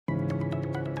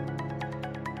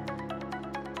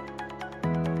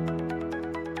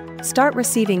Start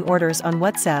receiving orders on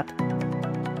WhatsApp.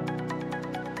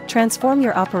 Transform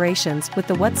your operations with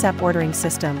the WhatsApp ordering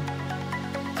system.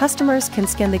 Customers can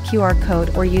scan the QR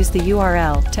code or use the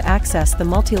URL to access the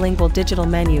multilingual digital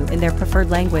menu in their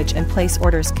preferred language and place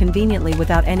orders conveniently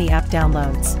without any app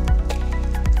downloads.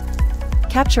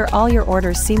 Capture all your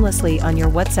orders seamlessly on your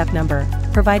WhatsApp number,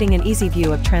 providing an easy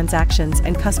view of transactions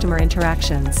and customer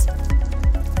interactions.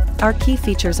 Our key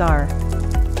features are: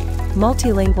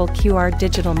 multilingual QR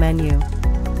digital menu,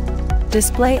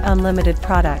 display unlimited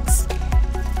products,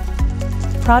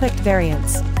 product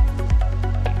variants,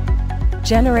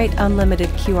 generate unlimited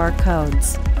QR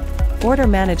codes, order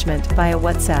management via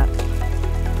WhatsApp,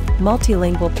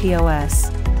 multilingual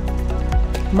POS,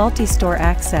 multi-store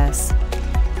access,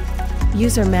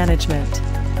 user management,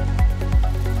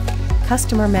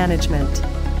 customer management,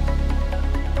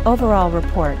 overall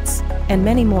reports, and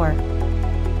many more.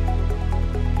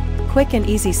 Quick and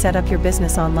easy, set up your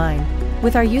business online.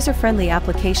 With our user-friendly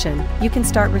application, you can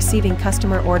start receiving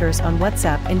customer orders on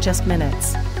WhatsApp in just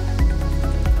minutes.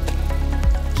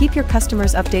 Keep your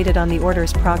customers updated on the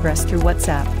order's progress through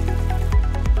WhatsApp.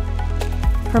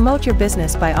 Promote your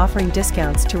business by offering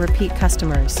discounts to repeat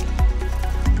customers.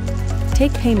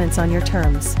 Take payments on your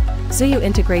terms. ZUYYU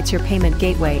integrates your payment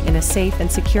gateway in a safe and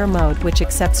secure mode which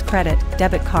accepts credit,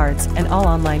 debit cards, and all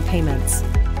online payments.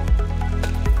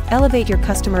 Elevate your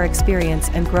customer experience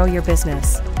and grow your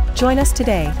business. Join us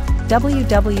today.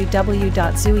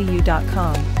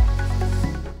 www.ZUYYU.com